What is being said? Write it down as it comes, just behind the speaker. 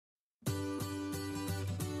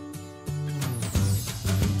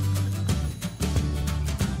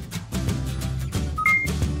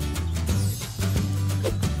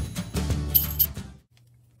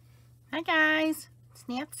Hi guys, it's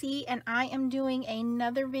Nancy and I am doing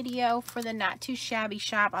another video for the Not Too Shabby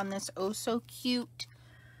shop on this oh so cute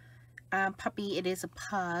puppy. It is a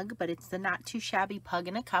pug, but it's the Not Too Shabby pug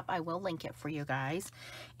in a cup. I will link it for you guys.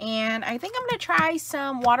 And I think I'm going to try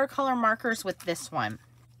some watercolor markers with this one.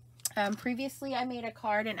 Previously I made a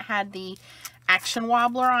card and it had the action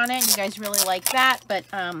wobbler on it. You guys really like that, but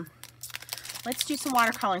let's do some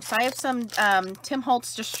watercoloring. So I have some Tim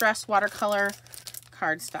Holtz Distress watercolor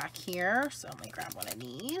cardstock here. So let me grab one of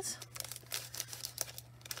these.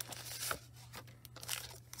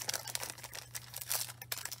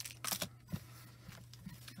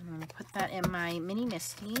 I'm going to put that in my mini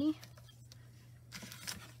Misty.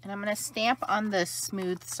 And I'm going to stamp on the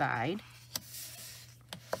smooth side.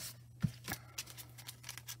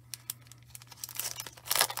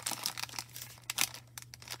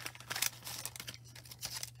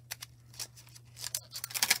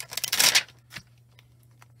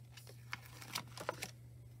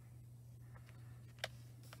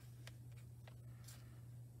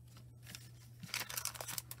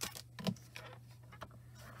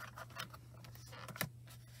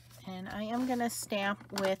 And I am going to stamp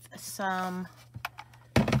with some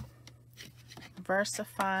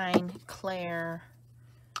VersaFine Clair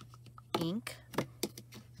ink.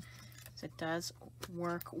 So it does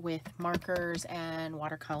work with markers and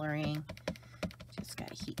watercoloring. Just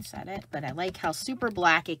got to heat set it. But I like how super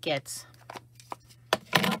black it gets.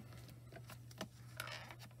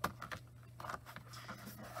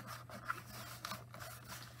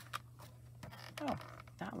 Oh,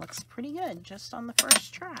 that looks pretty good just on the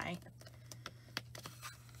first try.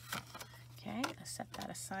 Okay, I set that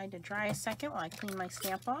aside to dry a second while I clean my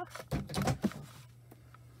stamp off.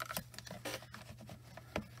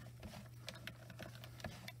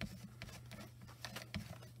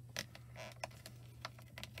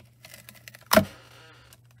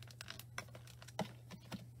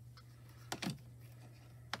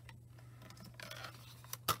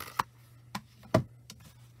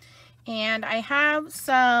 And I have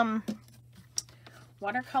some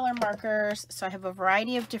watercolor markers. So I have a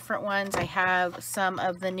variety of different ones. I have some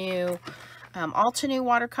of the new Alta New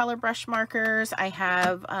watercolor brush markers. I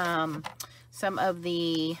have some of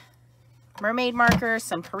the Mermaid markers,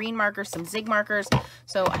 some Perrine markers, some Zig markers.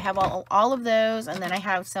 So I have all of those. And then I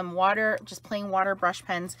have some water, just plain water brush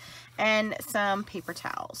pens and some paper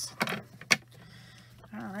towels.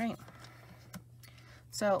 All right.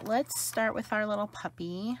 So let's start with our little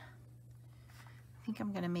puppy. I think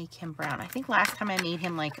I'm going to make him brown. I think last time I made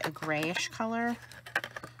him like a grayish color.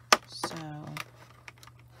 So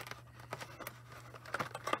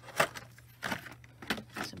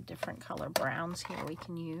some different color browns here we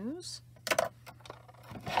can use.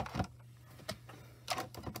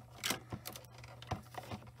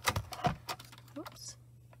 Oops.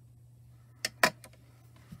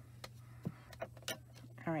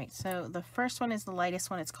 All right, so the first one is the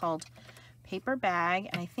lightest one. It's called Paper Bag,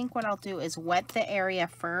 and I think what I'll do is wet the area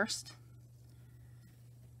first.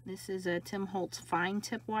 This is a Tim Holtz fine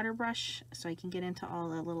tip water brush, so I can get into all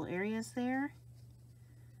the little areas there.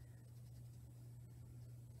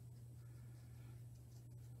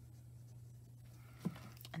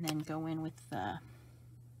 And then go in with the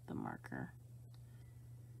marker.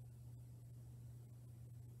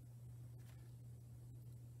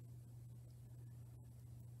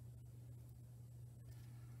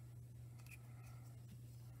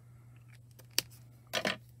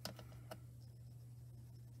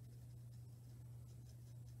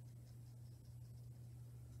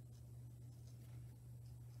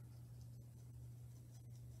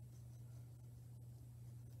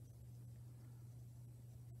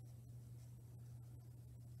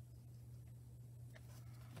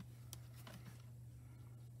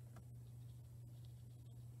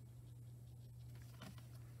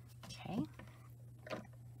 Okay.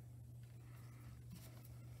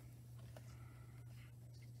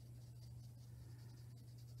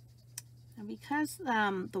 And because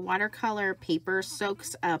the watercolor paper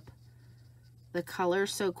soaks up the color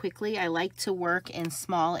so quickly, I like to work in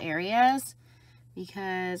small areas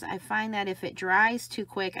because I find that if it dries too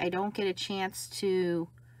quick, I don't get a chance to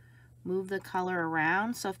move the color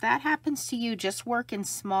around. So if that happens to you, just work in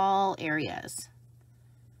small areas.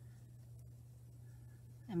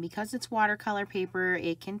 And because it's watercolor paper,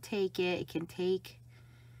 it can take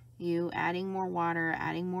you adding more water,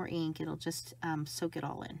 adding more ink. It'll just soak it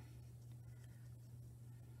all in.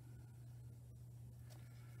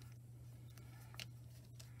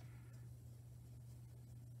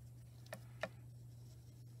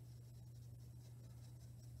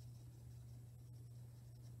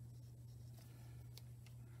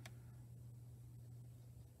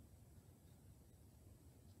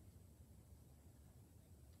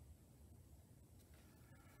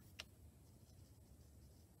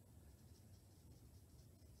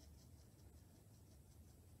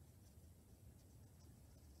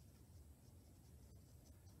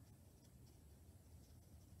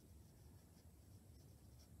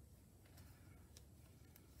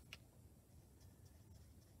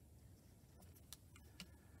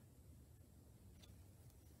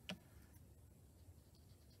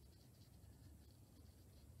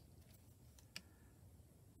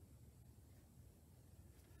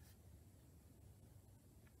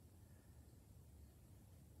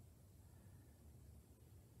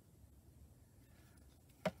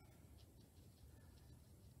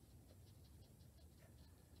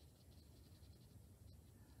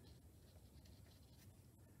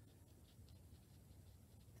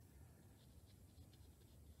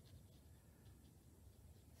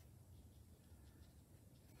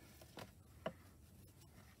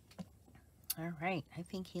 All right, I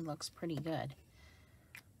think he looks pretty good.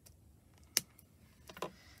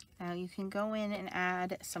 Now you can go in and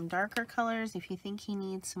add some darker colors if you think he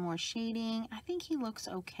needs some more shading. I think he looks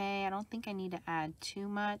okay. I don't think I need to add too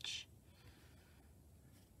much.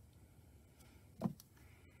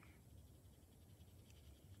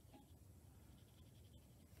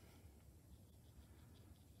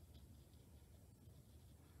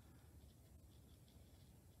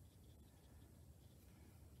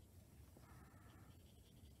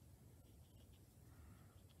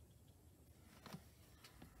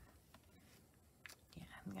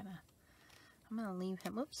 I'm gonna leave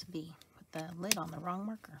him, oops, put the lid on the wrong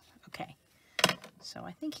marker. Okay, so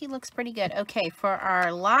I think he looks pretty good. Okay, for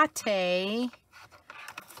our latte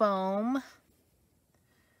foam,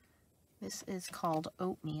 this is called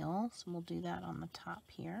oatmeal, so we'll do that on the top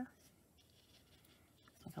here.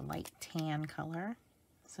 Like a light tan color.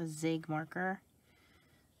 It's a zig marker.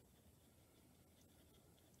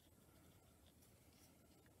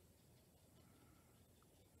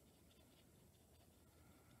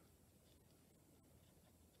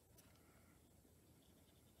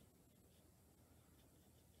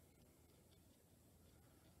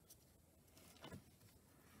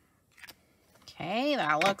 Okay,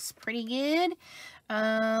 that looks pretty good.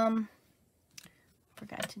 Forgot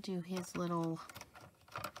to do his little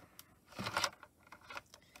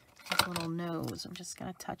nose. I'm just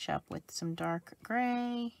gonna touch up with some dark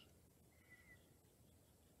gray.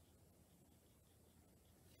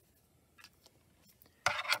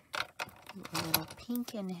 A little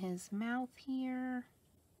pink in his mouth here.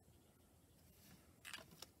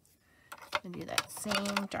 And do that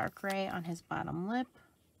same dark gray on his bottom lip.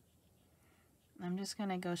 I'm just going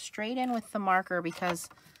to go straight in with the marker because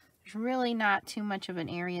there's really not too much of an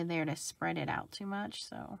area there to spread it out too much,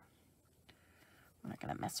 so I'm not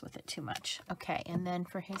going to mess with it too much. Okay, and then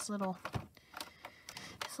for his little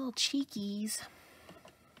cheekies,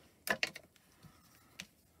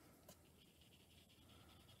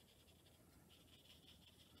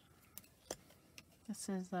 this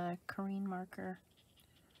is a Korean marker.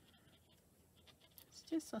 It's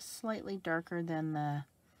just a slightly darker than the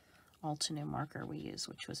Not2 marker we used,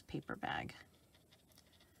 which was paper bag.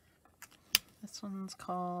 This one's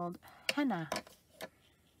called Henna.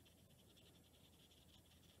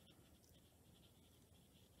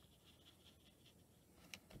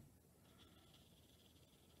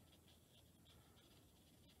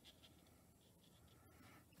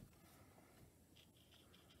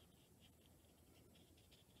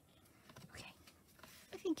 Okay,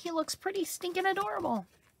 I think he looks pretty stinking adorable.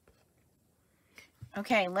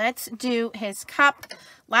 Okay, let's do his cup.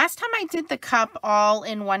 Last time I did the cup all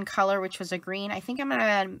in one color, which was a green. I think I'm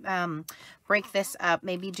gonna break this up,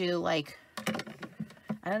 maybe do like,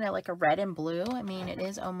 I don't know, like a red and blue. I mean, it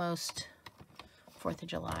is almost 4th of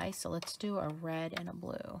July, so let's do a red and a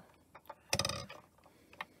blue.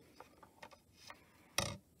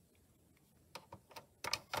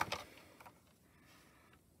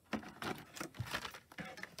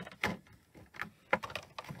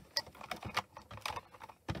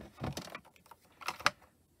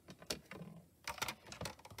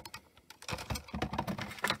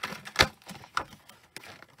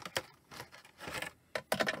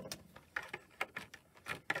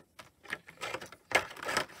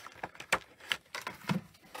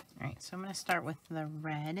 So I'm going to start with the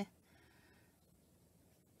red.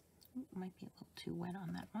 Ooh, might be a little too wet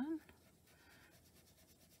on that one.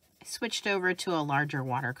 I switched over to a larger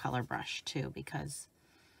watercolor brush too because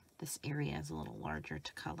this area is a little larger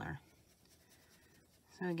to color.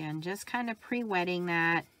 So again, just kind of pre-wetting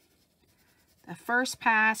that. The first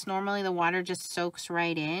pass, normally the water just soaks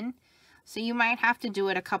right in. So you might have to do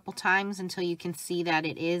it a couple times until you can see that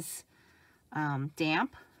it is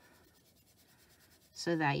damp,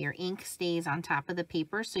 so that your ink stays on top of the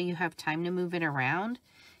paper so you have time to move it around.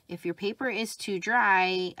 If your paper is too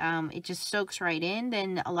dry, it just soaks right in,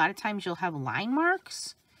 then a lot of times you'll have line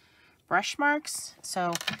marks, brush marks.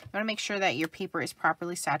 So you want to make sure that your paper is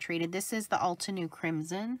properly saturated. This is the Not2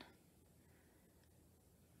 Crimson.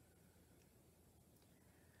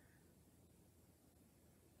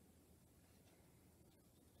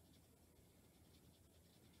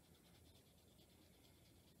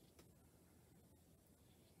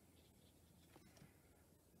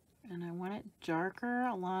 And I want it darker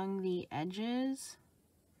along the edges.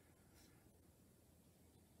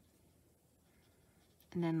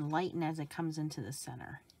 And then lighten as it comes into the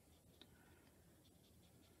center.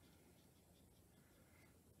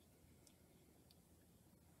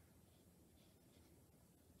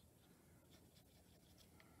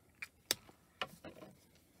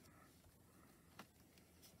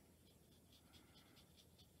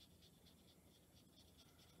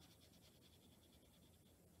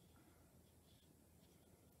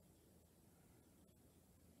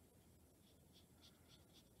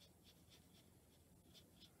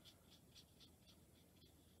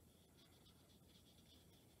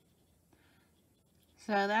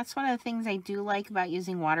 So that's one of the things I do like about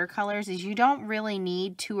using watercolors is you don't really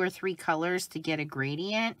need 2 or 3 colors to get a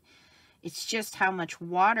gradient. It's just how much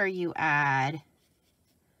water you add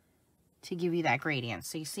to give you that gradient.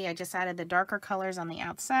 So you see I just added the darker colors on the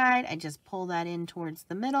outside. I just pull that in towards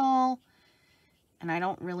the middle. And I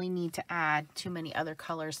don't really need to add too many other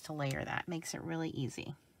colors to layer that. Makes it really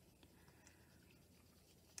easy.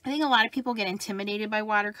 I think a lot of people get intimidated by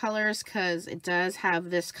watercolors because it does have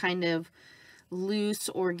this kind of loose,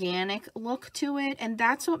 organic look to it. And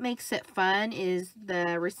that's what makes it fun, is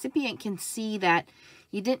the recipient can see that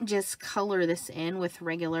you didn't just color this in with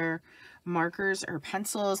regular markers or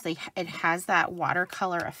pencils. It has that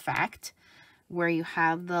watercolor effect where you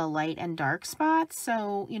have the light and dark spots.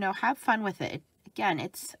 So, you know, have fun with it. Again,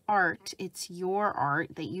 it's art. It's your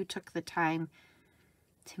art that you took the time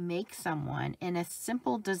to make someone. And a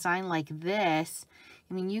simple design like this,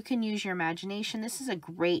 I mean, you can use your imagination. This is a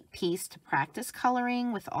great piece to practice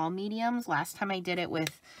coloring with all mediums. Last time I did it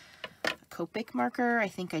with a Copic marker. I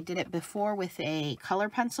think I did it before with a color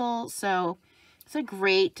pencil. So it's a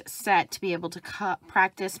great set to be able to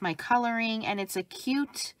practice my coloring, and it's a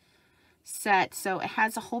cute set. So it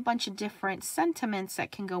has a whole bunch of different sentiments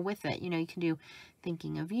that can go with it. You know, you can do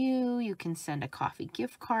thinking of you. You can send a coffee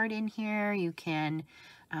gift card in here. You can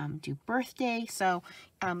do birthday. So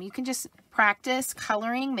you can just practice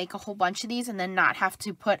coloring, make a whole bunch of these, and then not have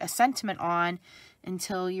to put a sentiment on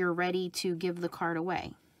until you're ready to give the card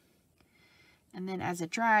away. And then as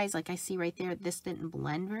it dries, like I see right there, this didn't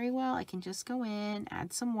blend very well. I can just go in,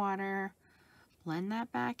 add some water, blend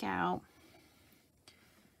that back out.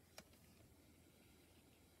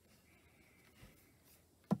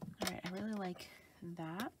 All right, I really like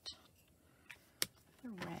that. The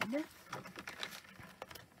red.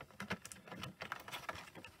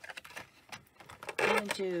 I'm going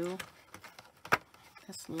to do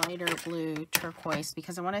this lighter blue turquoise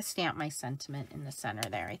because I want to stamp my sentiment in the center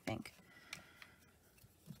there, I think.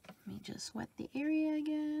 Let me just wet the area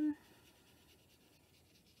again.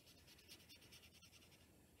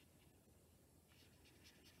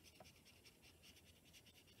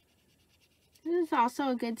 This is also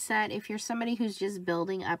a good set if you're somebody who's just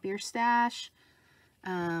building up your stash,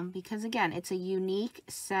 because again, it's a unique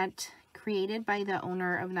set created by the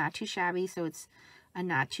owner of Not2Shabby, so it's a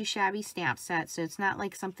Not2Shabby stamp set, so it's not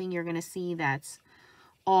like something you're going to see that's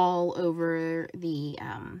all over the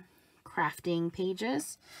crafting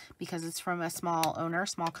pages, because it's from a small owner,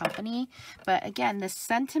 small company. But again, the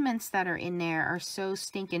sentiments that are in there are so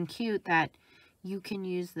stinking cute that you can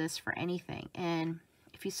use this for anything. And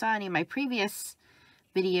if you saw any of my previous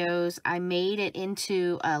videos, I made it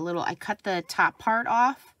into a little, I cut the top part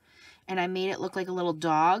off and I made it look like a little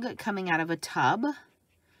dog coming out of a tub,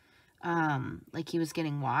 like he was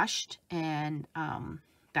getting washed, and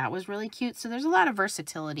that was really cute. So there's a lot of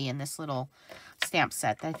versatility in this little stamp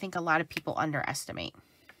set that I think a lot of people underestimate.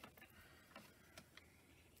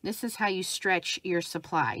 This is how you stretch your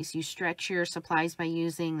supplies. You stretch your supplies by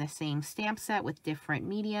using the same stamp set with different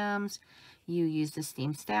mediums. You use the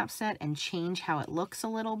same stamp set and change how it looks a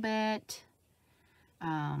little bit.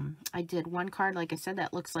 I did one card, like I said,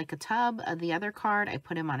 that looks like a tub. The other card, I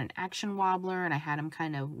put him on an action wobbler and I had him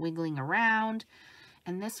kind of wiggling around.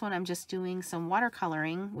 And this one, I'm just doing some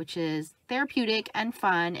watercoloring, which is therapeutic and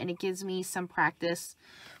fun, and it gives me some practice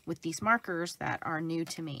with these markers that are new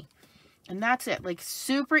to me. And that's it. Like,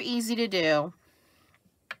 super easy to do.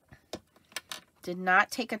 Did not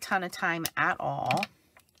take a ton of time at all.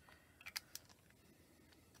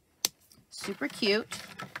 Super cute.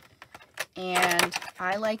 And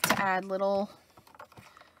I like to add little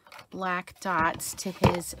black dots to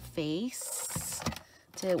his face,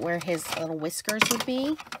 to where his little whiskers would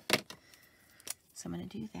be. So I'm going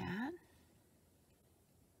to do that.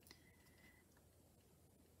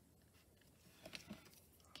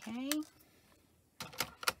 Okay. And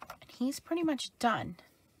he's pretty much done.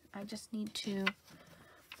 I just need to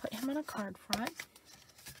put him on a card front.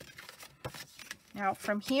 Now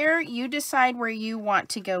from here, you decide where you want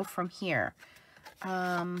to go from here.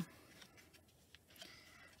 I'm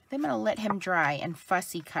going to let him dry and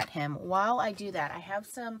fussy cut him. While I do that, I have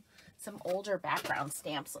some older background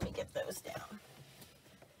stamps. Let me get those down.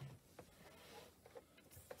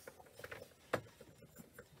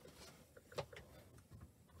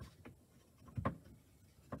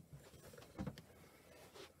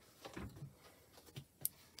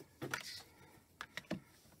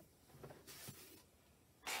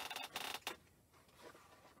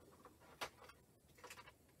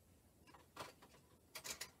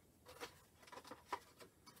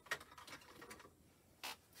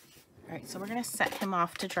 All right, so we're going to set him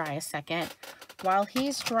off to dry a second. While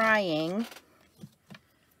he's drying,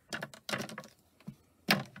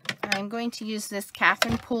 I'm going to use this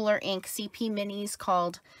Catherine Pooler ink CP Minis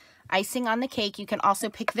called Icing on the Cake. You can also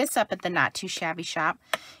pick this up at the Not2Shabby shop.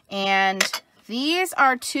 And these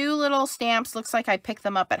are 2 little stamps. Looks like I picked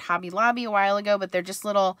them up at Hobby Lobby a while ago, but they're just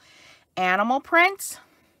little animal prints.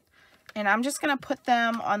 And I'm just going to put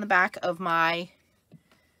them on the back of my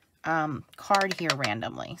card here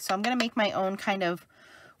randomly. So I'm going to make my own kind of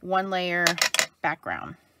 1-layer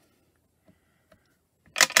background.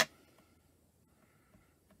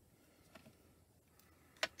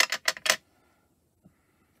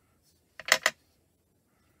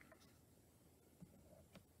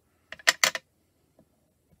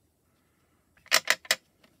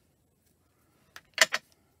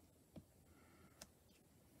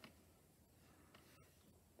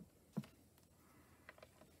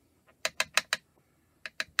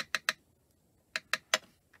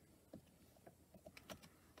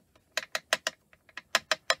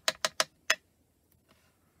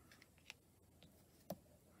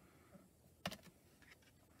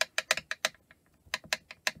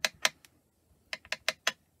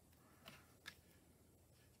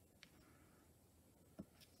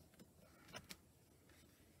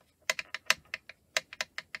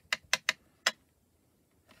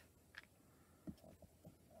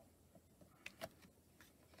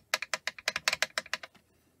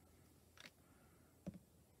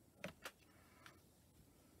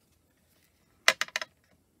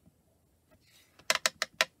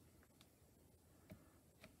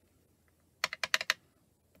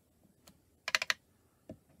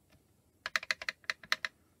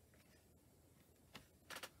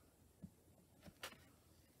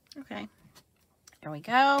 Okay, there we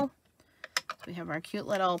go. We have our cute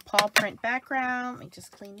little paw print background. Let me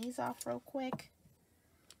just clean these off real quick.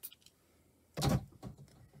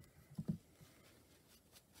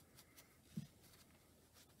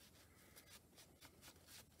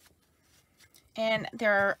 And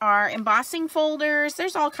there are embossing folders.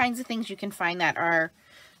 There's all kinds of things you can find that are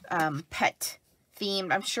pet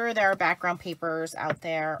themed. I'm sure there are background papers out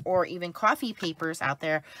there or even coffee papers out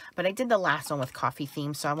there, but I did the last one with coffee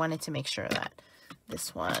themed, so I wanted to make sure that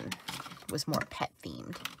this one was more pet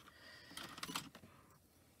themed.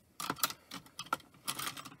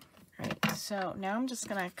 All right, so now I'm just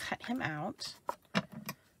gonna cut him out.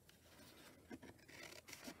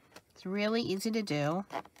 It's really easy to do.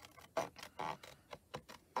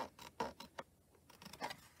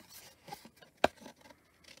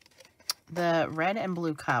 The red and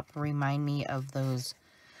blue cup remind me of those,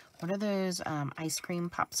 what are those ice cream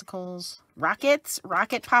popsicles? Rocket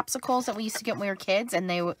popsicles that we used to get when we were kids. And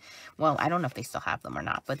they, well, I don't know if they still have them or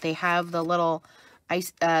not, but they have the little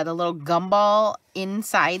the little gumball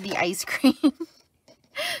inside the ice cream.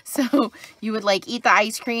 So you would like eat the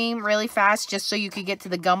ice cream really fast just so you could get to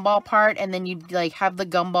the gumball part. And then you'd like have the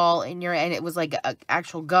gumball in your, and it was like a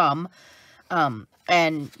actual gum.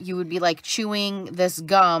 And you would be like chewing this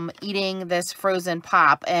gum, eating this frozen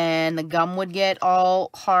pop, and the gum would get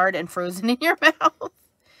all hard and frozen in your mouth.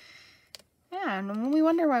 Yeah, and we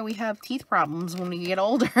wonder why we have teeth problems when we get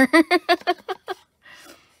older.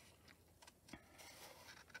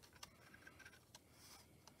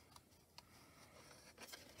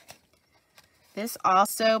 This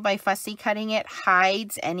also, by fussy cutting it,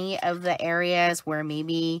 hides any of the areas where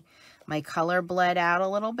maybe my color bled out a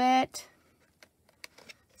little bit.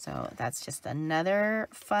 So that's just another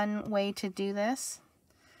fun way to do this.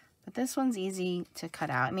 But this one's easy to cut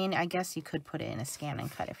out. I mean, I guess you could put it in a scan and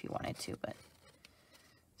cut if you wanted to, but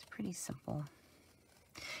it's pretty simple.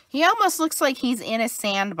 He almost looks like he's in a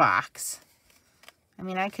sandbox. I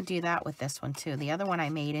mean, I could do that with this one too. The other one I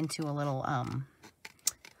made into a little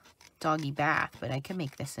doggy bath, but I could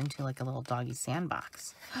make this into like a little doggy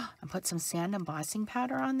sandbox. And put some sand embossing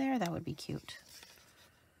powder on there. That would be cute.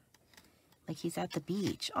 Like he's at the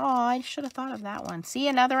beach. Oh, I should have thought of that one. See,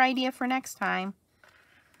 another idea for next time.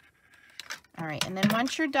 All right, and then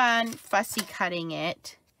once you're done fussy cutting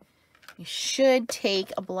it, you should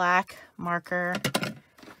take a black marker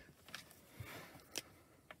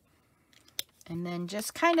and then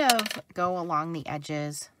just kind of go along the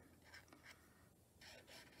edges.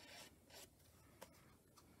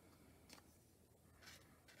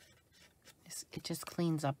 It just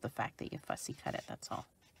cleans up the fact that you fussy cut it, that's all.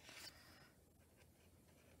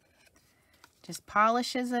 Just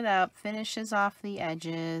polishes it up, finishes off the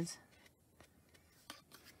edges.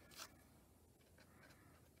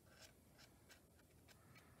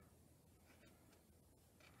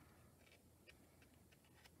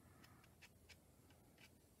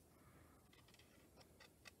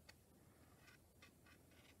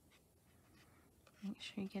 Make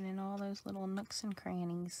sure you get in all those little nooks and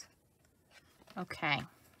crannies. Okay.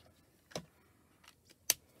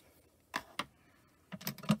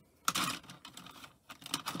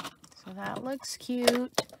 So that looks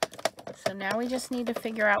cute. So now we just need to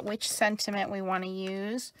figure out which sentiment we want to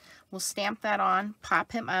use. We'll stamp that on,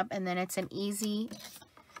 pop him up, and then it's an easy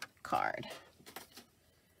card.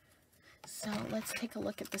 So let's take a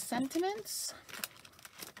look at the sentiments.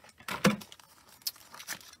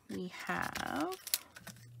 We have,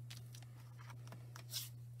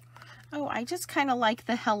 oh, I just kind of like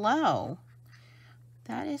the hello.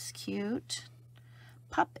 That is cute.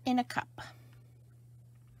 Pup in a cup.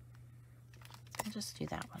 I'll just do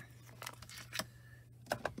that one.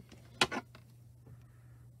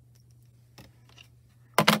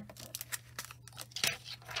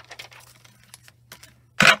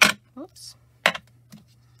 Oops.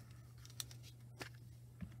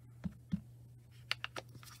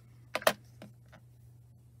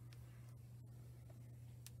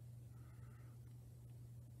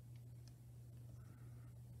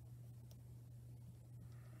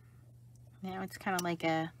 Now it's kind of like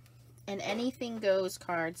an anything goes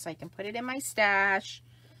card, so I can put it in my stash.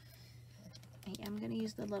 I am going to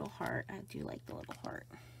use the little heart. I do like the little heart.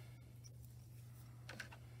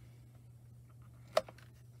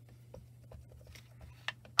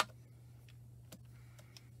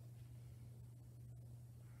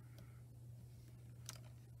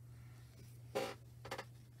 And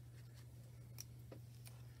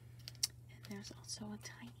there's also a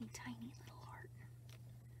tiny, tiny little heart.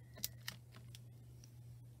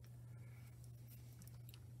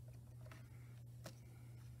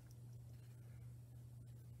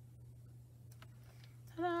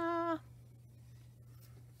 Ta-da!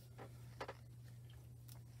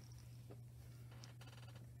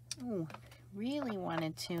 Oh, really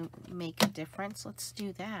wanted to make a difference. Let's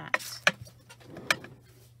do that.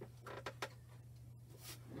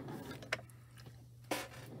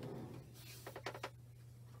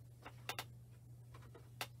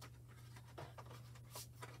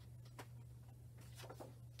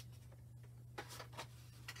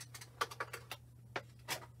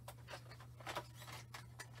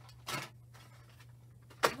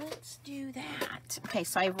 Let's do that. Okay,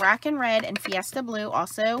 so I have Rock and Red and Fiesta Blue,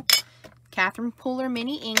 also Catherine Pooler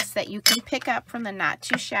mini inks that you can pick up from the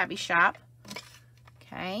Not2Shabby shop.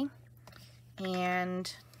 Okay,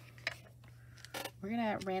 and we're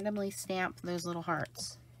gonna randomly stamp those little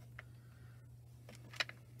hearts.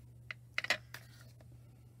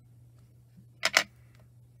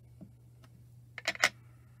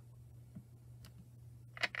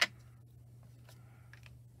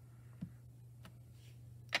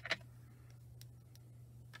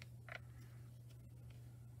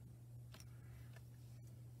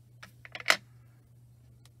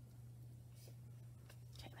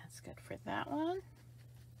 Good for that one.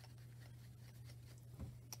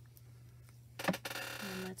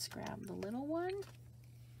 And let's grab the little one.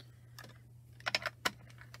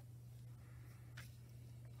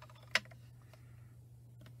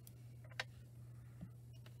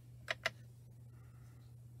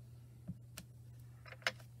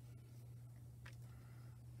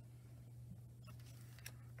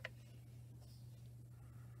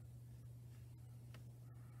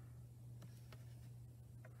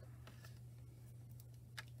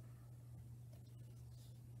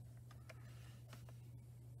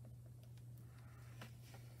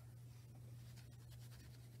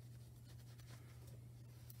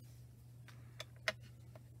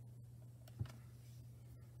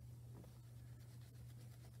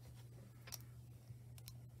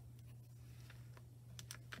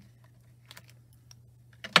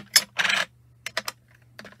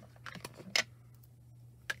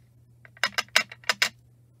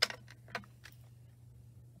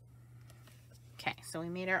 Okay, so we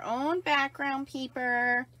made our own background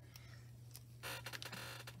paper.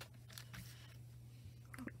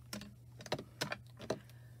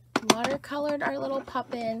 Watercolored our little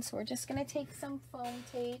pup in, so we're just going to take some foam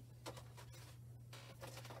tape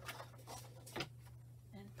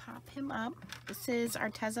and pop him up. This is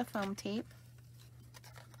Arteza foam tape.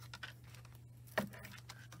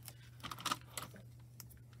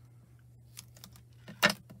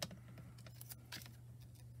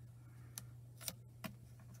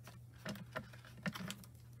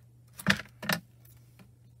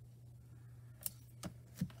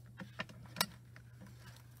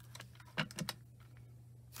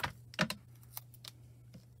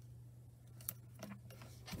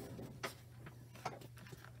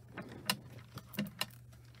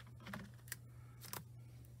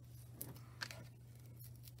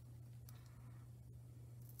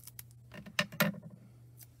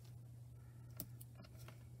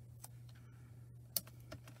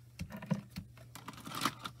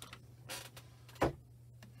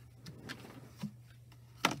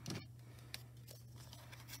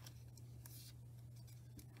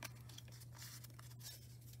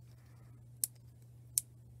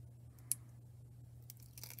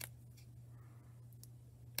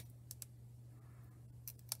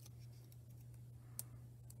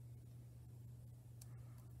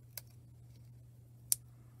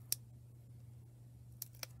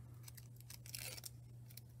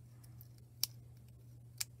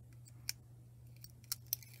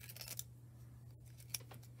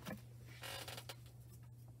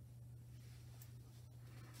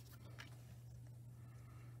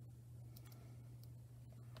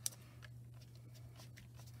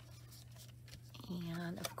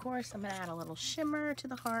 course, I'm going to add a little shimmer to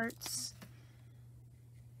the hearts.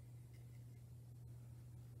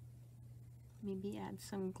 Maybe add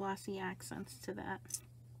some glossy accents to that.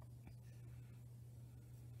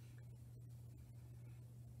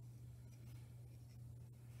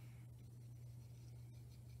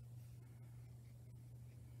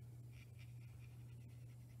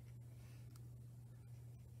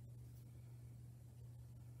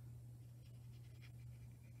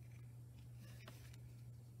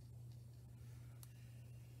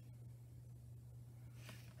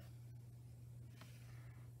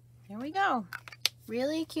 There we go.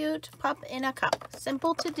 Really cute pup in a cup.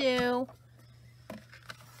 Simple to do.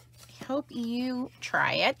 I hope you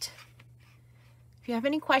try it. If you have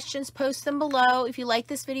any questions, post them below. If you like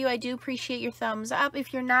this video, I do appreciate your thumbs up.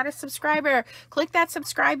 If you're not a subscriber, click that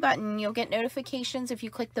subscribe button. You'll get notifications if you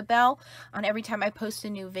click the bell on every time I post a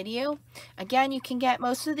new video. Again, you can get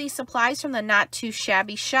most of these supplies from the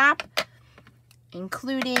Not2Shabby shop,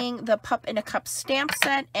 including the Pup in a Cup stamp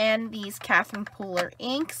set and these Catherine Pooler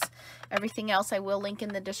inks. Everything else I will link in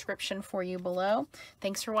the description for you below.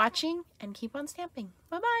 Thanks for watching and keep on stamping.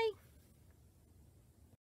 Bye-bye.